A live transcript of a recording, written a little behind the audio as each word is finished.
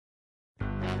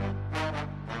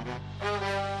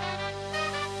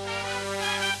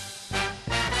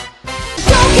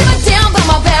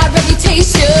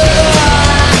sure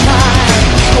I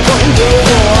won't go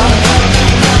on,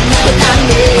 but not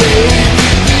me.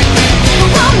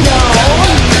 Oh no,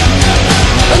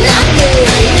 not me.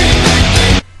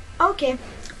 Okay,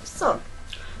 so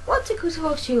what to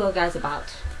talk to you guys about?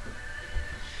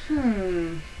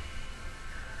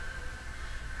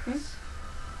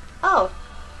 Oh,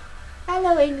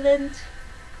 hello England.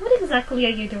 What exactly are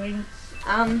you doing?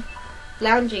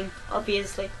 Lounging,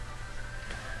 obviously.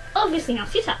 Obviously now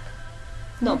sit up.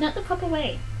 No. Not the proper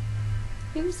way.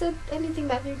 Who said anything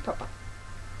about being proper?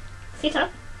 Sit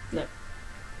up. No.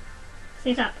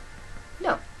 Sit up.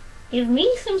 No. Give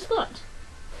me some spot.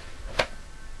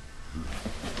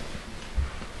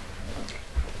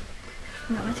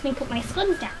 Now let me put my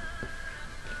scones down.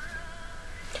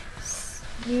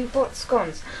 You bought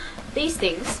scones. These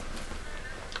things...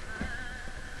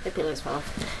 The pillows fell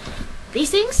off. These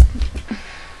things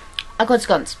are called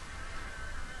scones.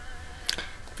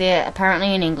 They're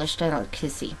apparently in English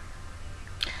delicacy.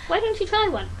 Why don't you try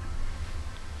one?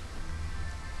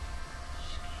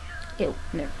 Ew,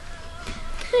 no.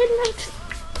 Good night.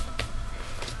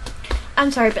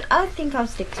 I'm sorry, but I think I'll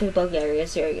stick to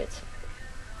Bulgaria's yogurt.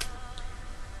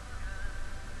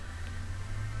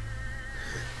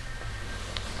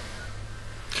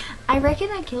 I reckon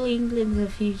I kill England a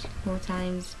few more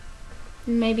times.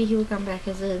 Maybe he'll come back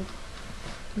as a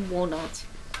walnut.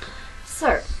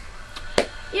 So,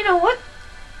 you know what?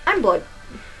 I'm bored.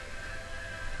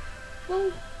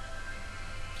 Well,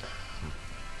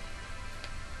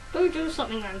 go do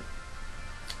something then.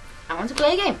 I want to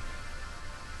play a game.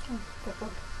 Oh, go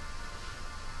on.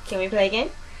 Can we play a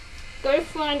game? Go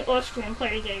find Austria and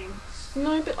play a game.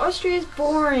 No, but Austria's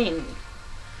boring.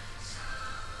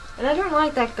 And I don't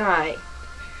like that guy.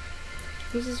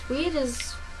 He's as weird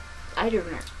as... I don't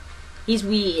know. He's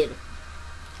weird.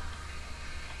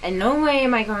 And no way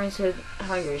am I going to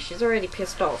Hungary. She's already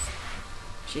pissed off.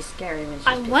 She's scary when she's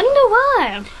I pissed wonder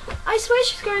why. I swear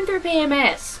she's going through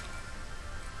PMS.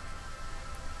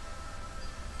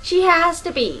 She has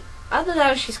to be.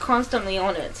 Otherwise she's constantly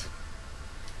on it.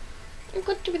 You've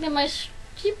got to be the most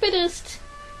stupidest,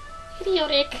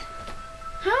 idiotic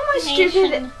How am I nation.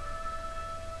 stupid?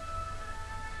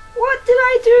 What did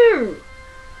I do?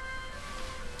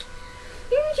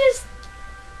 You just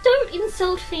don't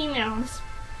insult females.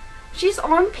 She's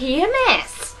on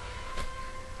PMS.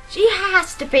 She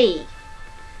has to be.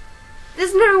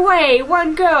 There's no way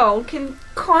one girl can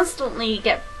constantly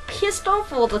get pissed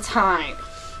off all the time.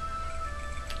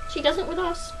 She does it with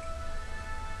us.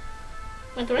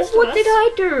 With the rest What of us. did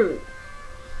I do?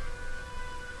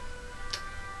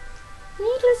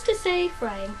 Needless to say,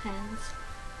 frying pans.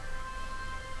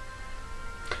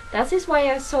 That is why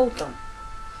I sold them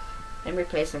and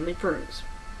replaced them with brooms.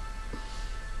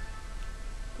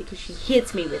 Because she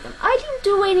hits me with them. I didn't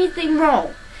do anything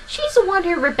wrong. She's the one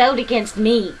who rebelled against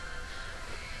me.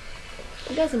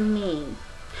 It doesn't mean.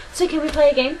 So can we play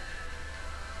a game?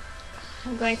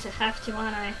 I'm going to have to,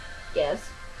 aren't I? Yes.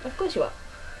 Of course you are.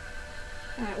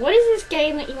 Alright, what is this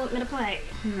game that you want me to play?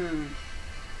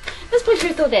 Let's play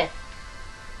Truth or Dare.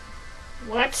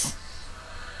 What?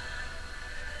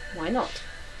 Why not?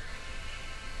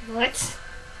 What?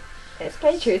 Let's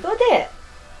play Truth or Dare.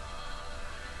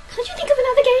 Can't you think of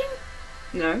another game?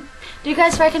 No. Do you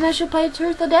guys reckon I should play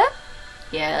Truth or Dare?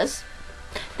 Yes.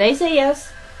 They say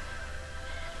yes.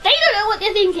 They don't know what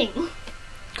they're thinking.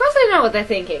 Of course they know what they're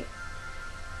thinking.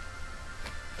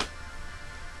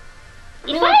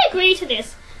 If I agree to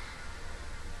this...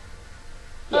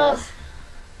 Yes.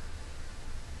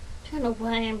 I don't know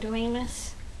why I'm doing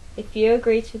this. If you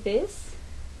agree to this...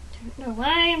 Don't know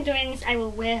why I'm doing this. I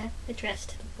will wear the dress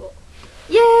to the ball.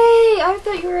 Yay! I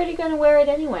thought you were already going to wear it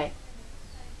anyway.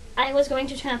 I was going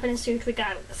to turn up in a suit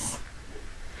regardless.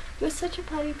 You're such a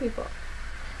party people.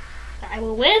 I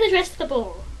will wear the dress to the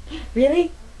ball.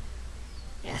 Really?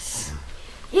 Yes.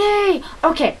 Yay!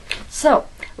 Okay, so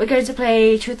we're going to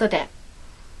play Truth or Dare.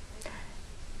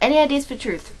 Any ideas for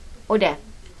Truth or Dare?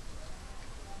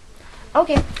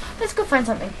 Okay, let's go find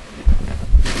something.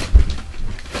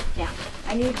 Yeah,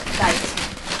 I need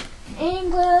dice.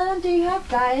 England, do you have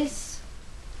dice?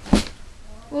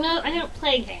 No, I don't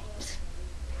play games.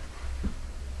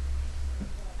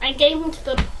 I gave them to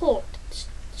the port.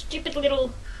 Stupid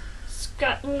little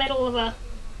scrap metal of a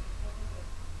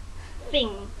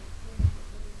thing.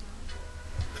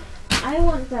 I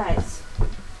want dice.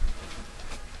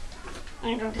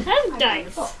 I don't have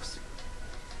dice. Box.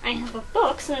 I have a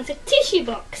box and it's a tissue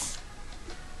box.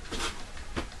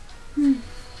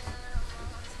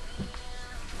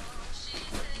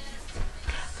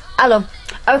 Hello.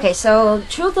 Okay, so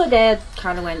Truth or Dare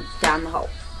kind of went down the hole,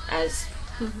 as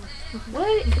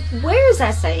Where is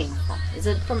that saying from? Is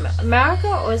it from America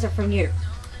or is it from you?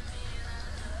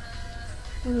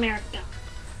 America.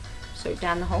 So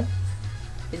down the hole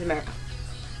is America.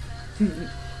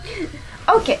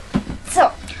 Okay,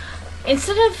 so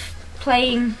instead of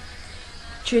playing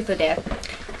Truth or Dare,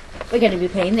 we're going to be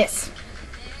playing this.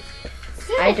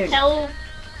 How the hell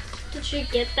did you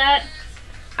get that?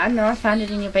 I don't know, I found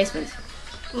it in your basement.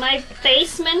 My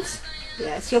basement?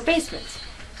 Yeah, it's your basement.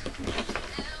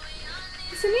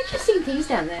 There's some interesting things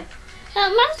down there.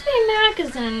 It must be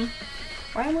America's then.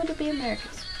 Why would it be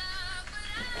America's?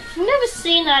 I've never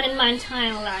seen that in my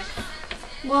entire life.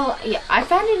 Well, yeah, I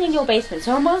found it in your basement,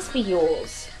 so it must be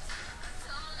yours.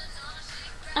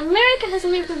 America has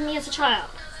lived with me as a child.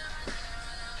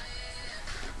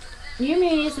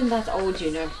 Yumi isn't that old,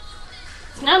 you know.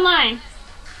 It's not mine.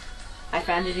 I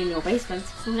found it in your basement.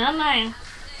 It's not mine.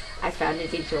 I found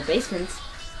it in your basement.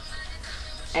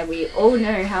 And we all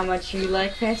know how much you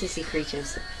like fantasy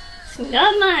creatures. It's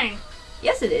not mine.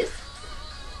 Yes, it is.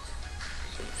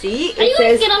 See, Are you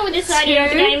going to get on with this idea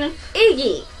of the game?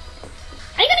 Iggy.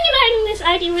 Are you going to get on with this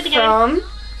idea with the game? From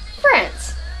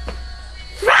France.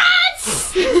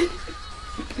 France!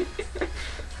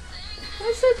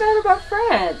 What's so bad about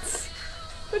France?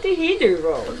 What did he do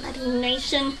wrong? Bloody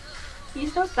nation.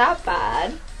 He's not that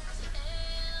bad.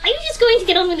 Are you just going to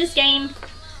get on with this game?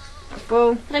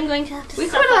 Well, But I'm going to have to we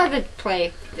suffer. could either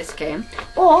play this game,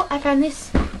 or I found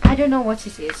this. I don't know what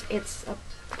this is. It's a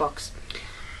box.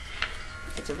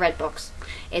 It's a red box.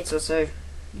 It's also,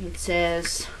 it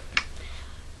says,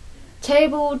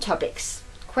 table topics.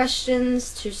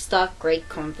 Questions to start great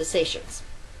conversations.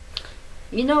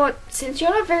 You know what? Since you're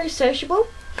not very sociable,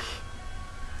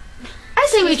 I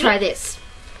say we try this.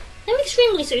 I'm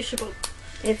extremely sociable.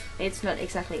 It's not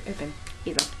exactly open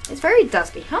either. It's very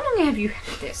dusty. How long have you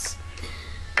had this?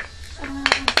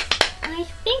 I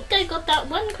think I got that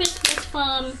one Christmas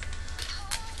from...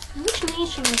 Which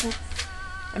nation was it?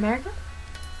 America?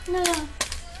 No.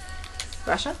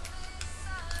 Russia?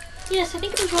 Yes, I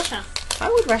think it was Russia. Why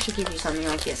would Russia give you something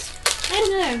like this? I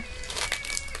don't know.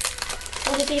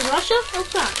 Was it either Russia or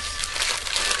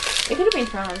France? It could have been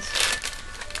France.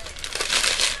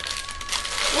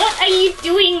 What are you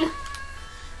doing?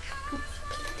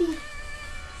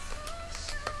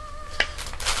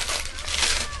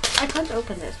 I can't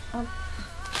open this. Oh.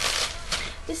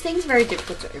 This thing's very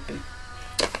difficult to open.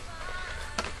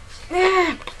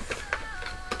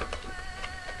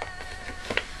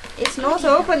 It's not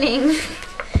opening.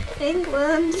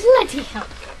 England. Bloody hell.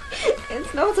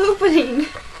 It's not opening.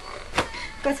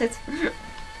 Got it.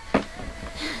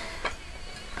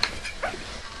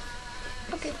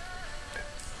 Okay.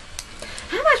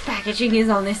 How much packaging is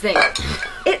on this thing?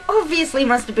 It obviously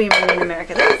must have been made in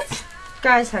America. These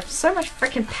guys have so much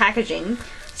freaking packaging.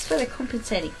 I swear they're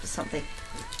compensating for something.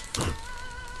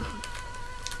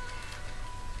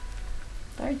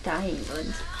 Don't die,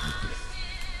 England.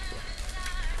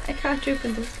 I can't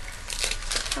open this.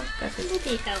 Oh, that's it.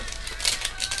 Bloody hell.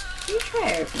 You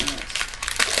try opening this.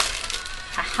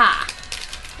 Haha.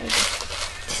 There you go.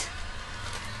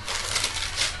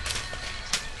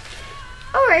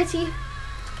 Alrighty.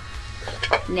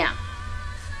 Now,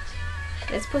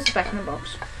 let's put it back in the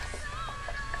box.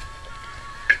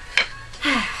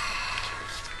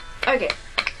 Okay.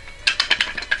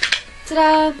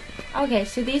 Ta-da! Okay,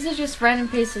 so these are just random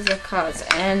pieces of cards,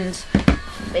 and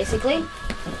basically,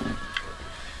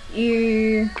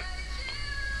 you...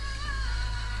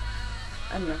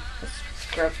 I don't know,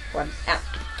 let's grab one out.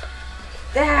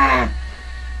 Ah!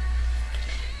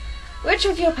 Which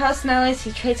of your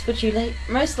personality traits would you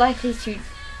most like to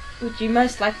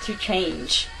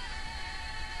change?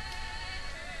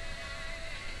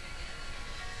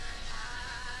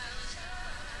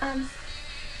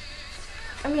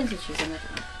 I'm going to choose another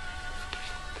one.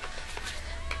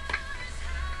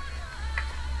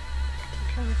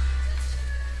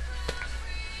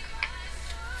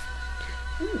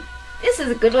 This is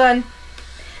a good one.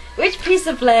 Which piece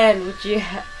of land would you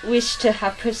wish to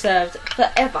have preserved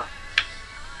forever?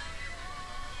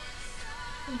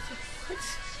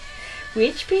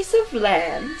 Which piece of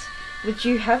land would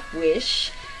you have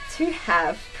wished to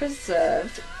have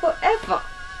preserved forever?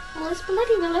 Well, it's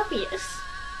bloody well obvious.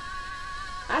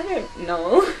 I don't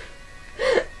know.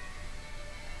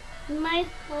 My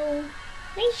whole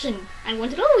nation. I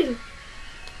want it always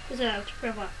preserved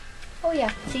forever. Oh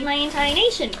yeah, see? My entire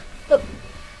nation. Look.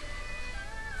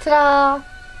 Ta-da!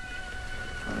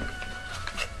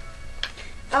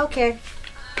 Okay.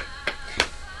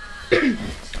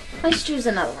 Let's choose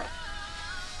another one.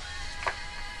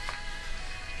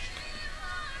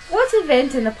 What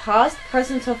event in the past,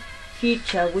 present, or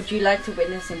future would you like to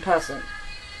witness in person?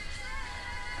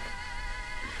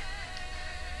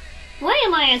 Why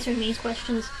am I answering these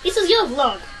questions? This is your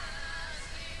vlog.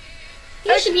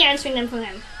 You should be answering them for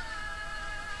them.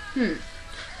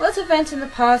 What events in the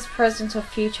past, present, or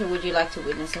future would you like to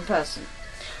witness in person?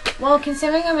 Well,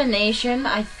 considering I'm a nation,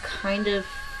 I kind of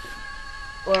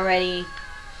already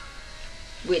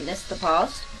witnessed the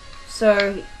past.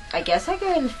 So, I guess I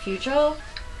go in the future.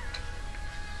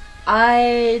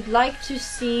 I'd like to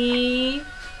see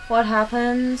what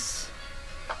happens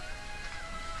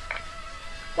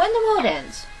when the world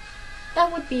ends.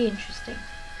 That would be interesting.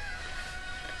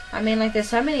 I mean, like, there's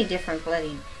so many different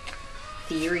bloody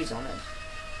theories on it.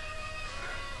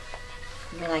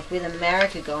 I mean, like, with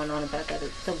America going on about that,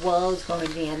 the world's going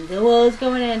to end. The world's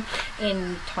going to end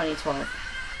in 2012.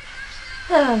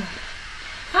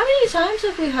 How many times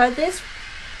have we heard this?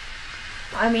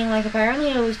 I mean, like, apparently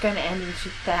it was going to end in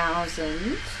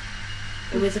 2000.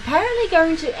 It was apparently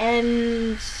going to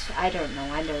end... I don't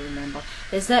know, I don't remember.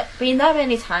 There's not been that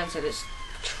many times that it's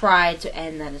tried to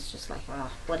end that it's just like,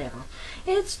 oh, whatever.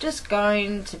 It's just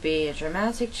going to be a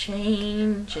dramatic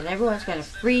change and everyone's going to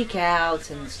freak out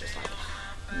and it's just like,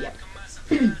 yep.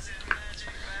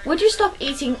 Would you stop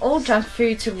eating all junk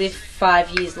food to live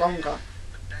 5 years longer?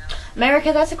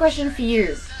 America, that's a question for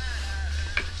you.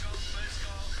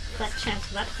 That chance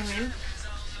of that from him.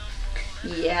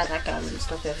 Yeah, that guy wouldn't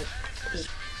stop ever.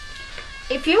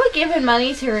 If you were given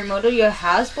money to remodel your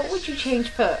house, what would you change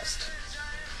first?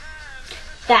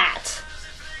 That.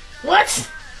 What?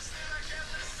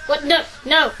 What? No.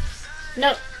 No.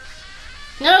 No.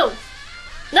 No.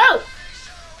 No.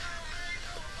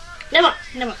 Never.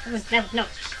 Never. Never. No.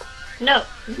 No.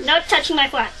 Not touching my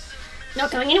flat.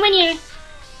 Not going anywhere near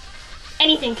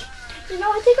anything. You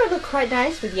know, I think I look quite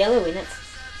nice with yellow in it.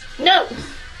 No.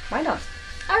 Why not?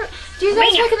 Do you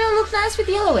guys reckon it'll look nice with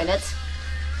yellow in it?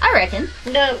 I reckon.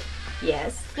 No.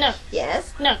 Yes. No.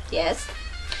 Yes. No. Yes.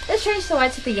 Let's change the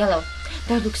white to the yellow.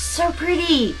 That looks so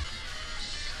pretty.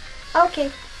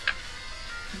 Okay.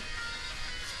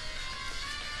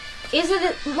 Is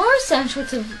it more essential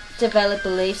to develop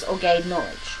beliefs or gain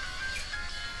knowledge?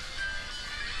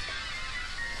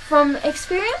 From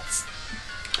experience,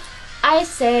 I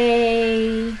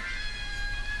say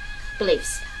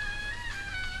beliefs.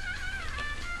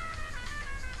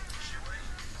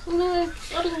 No,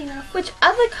 oddly enough. Which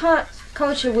other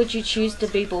culture would you choose to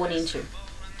be born into?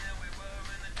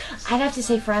 I'd have to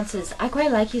say Francis. I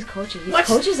quite like his culture. His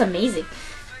culture's amazing.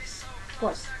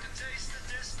 What?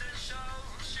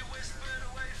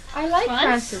 I like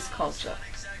Francis' culture.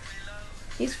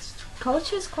 His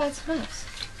culture's quite nice.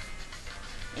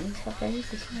 And he's got very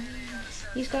good language.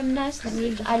 He's got a nice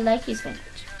language. I like his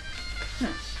language.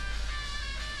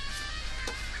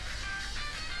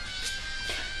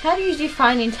 How do you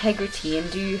define integrity and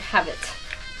do you have it?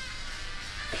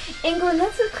 England,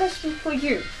 that's a question for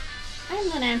you. I'm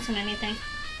not answering anything.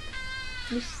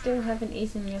 You still haven't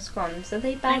eaten your scones. Are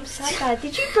they bad? Bad?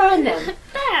 Did you burn them?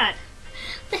 Bad.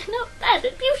 They're not bad.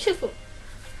 They're beautiful.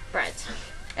 Right.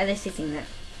 Are they sitting there?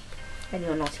 And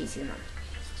you're not eating them.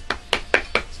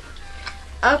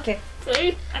 Okay.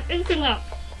 See? I'm eating them.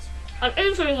 I'm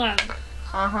eating them.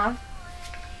 Uh-huh.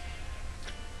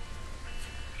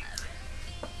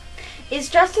 Is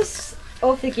justice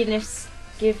or forgiveness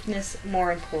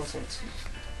more important?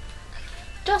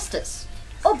 Justice.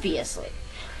 Obviously.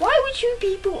 Why would you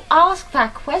people ask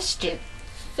that question?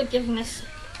 Forgiveness.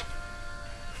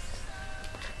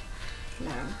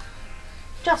 No.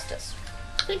 Justice.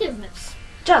 Forgiveness.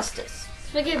 Justice.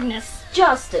 Forgiveness.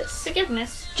 Justice.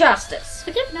 Forgiveness. Justice.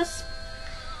 Forgiveness.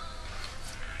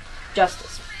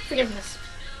 Justice. Forgiveness.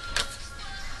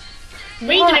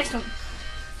 Read the next one.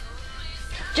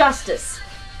 Justice.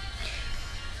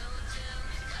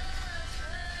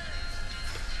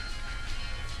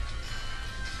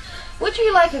 Would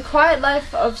you like a quiet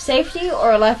life of safety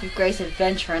or a life of great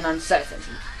adventure and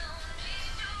uncertainty?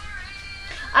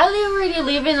 I already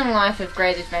live in a life of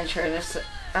great adventure and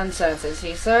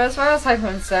uncertainty, so as far as I'm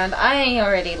concerned, I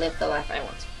already live the life I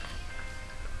want.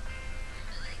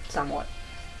 Somewhat.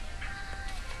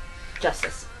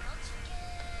 Justice.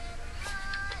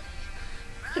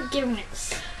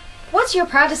 Forgiveness. What's your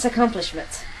proudest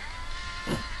accomplishment?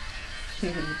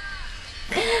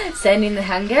 Sending the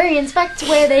Hungarians back to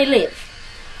where they live.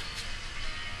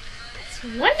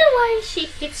 Wonder why she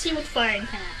hits you with frying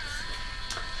pans.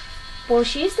 Well,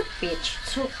 she's the bitch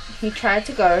who tried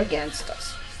to go against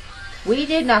us. We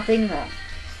did nothing wrong.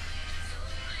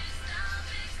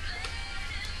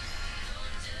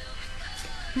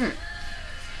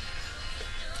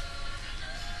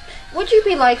 Would you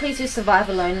be likely to survive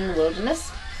alone in the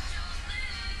wilderness?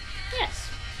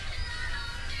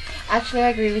 Actually, I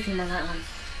agree with you on that one.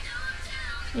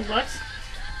 You what?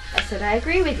 I said I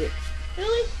agree with you.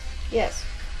 Really? Yes.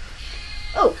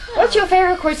 Oh, what's your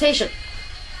favorite quotation?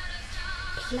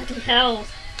 Bloody hell.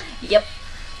 Yep.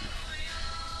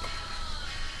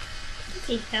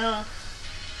 Bloody hell.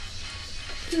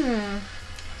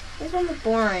 These ones are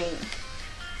boring.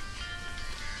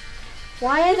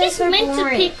 Why are You're they just so meant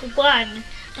boring? to pick one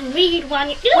and read one.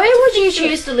 You don't Where have to would you pick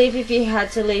choose to live if you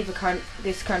had to leave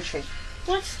this country?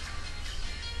 What?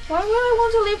 Why would I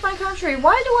want to leave my country?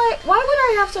 Why would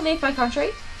I have to leave my country?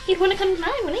 He'd want to come to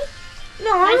mine, wouldn't he?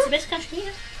 No. Mine's the best country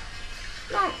here.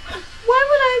 No. Why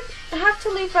would I have to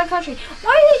leave my country?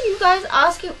 Why do you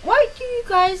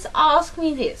guys ask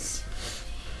me this?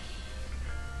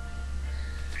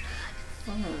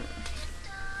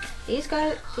 These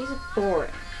are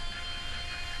boring.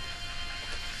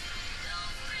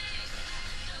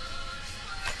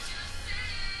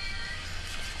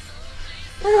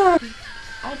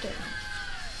 I don't know.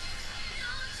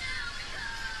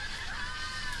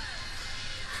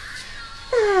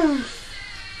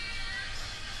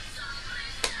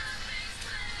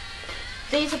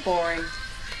 These are boring.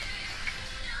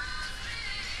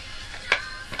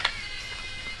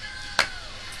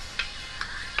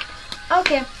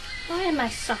 Okay. Why am I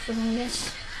suffering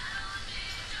this?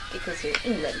 Because you're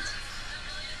England.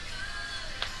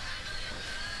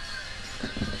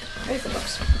 Where's the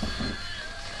books?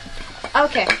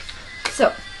 Okay.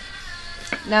 So,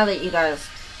 now that you guys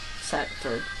sat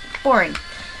through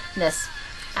boringness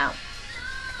out.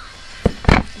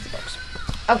 These books.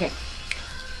 Okay.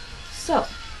 So,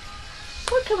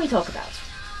 what can we talk about?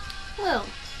 Well,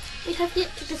 we have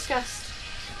yet to discuss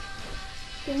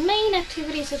the main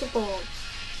activities of the ball.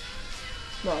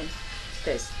 Well,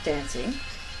 there's dancing.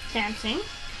 Dancing.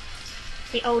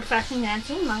 The old-fashioned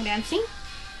dancing, long dancing.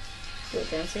 Good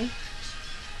dancing.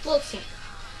 Waltzing.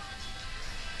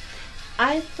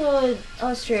 I thought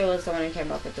Austria was the one who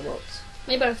came up with the waltz.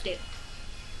 We both did.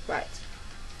 Right.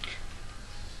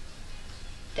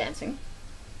 Dancing.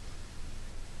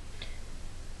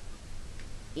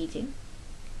 Eating.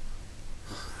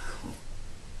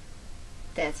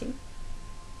 Dancing.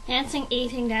 Dancing,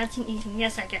 eating, dancing, eating.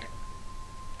 Yes, I get it.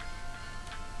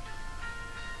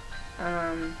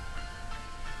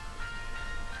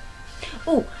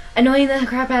 Oh, annoying the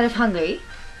crap out of Hungary.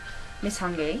 Miss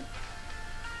Hungary.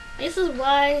 This is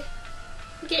why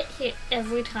you get hit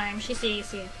every time she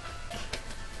sees you.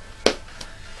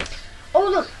 Oh,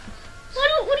 look.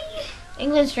 What are you...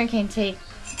 England's drinking tea.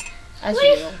 As What are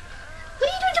you- usual. What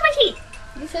are you doing to my tea?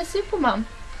 He says super mum.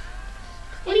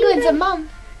 What are you England's a doing? mum.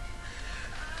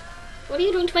 What are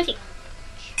you doing to my tea?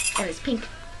 And it's pink.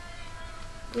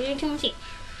 What are you doing to my tea?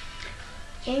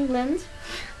 England.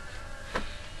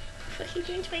 What are you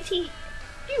doing to my tea?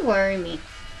 You worry me.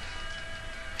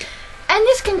 And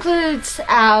this concludes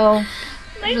our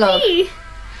My vlog. tea!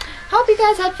 Hope you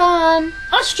guys had fun.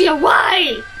 Austria,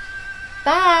 why?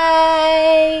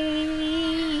 Bye.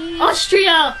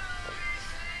 Austria!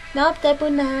 Noapte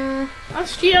bună.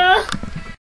 Austria!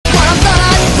 What I'm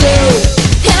gonna do,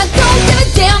 and I don't give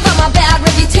a damn about my bad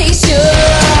reputation.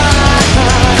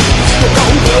 We're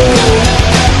gonna do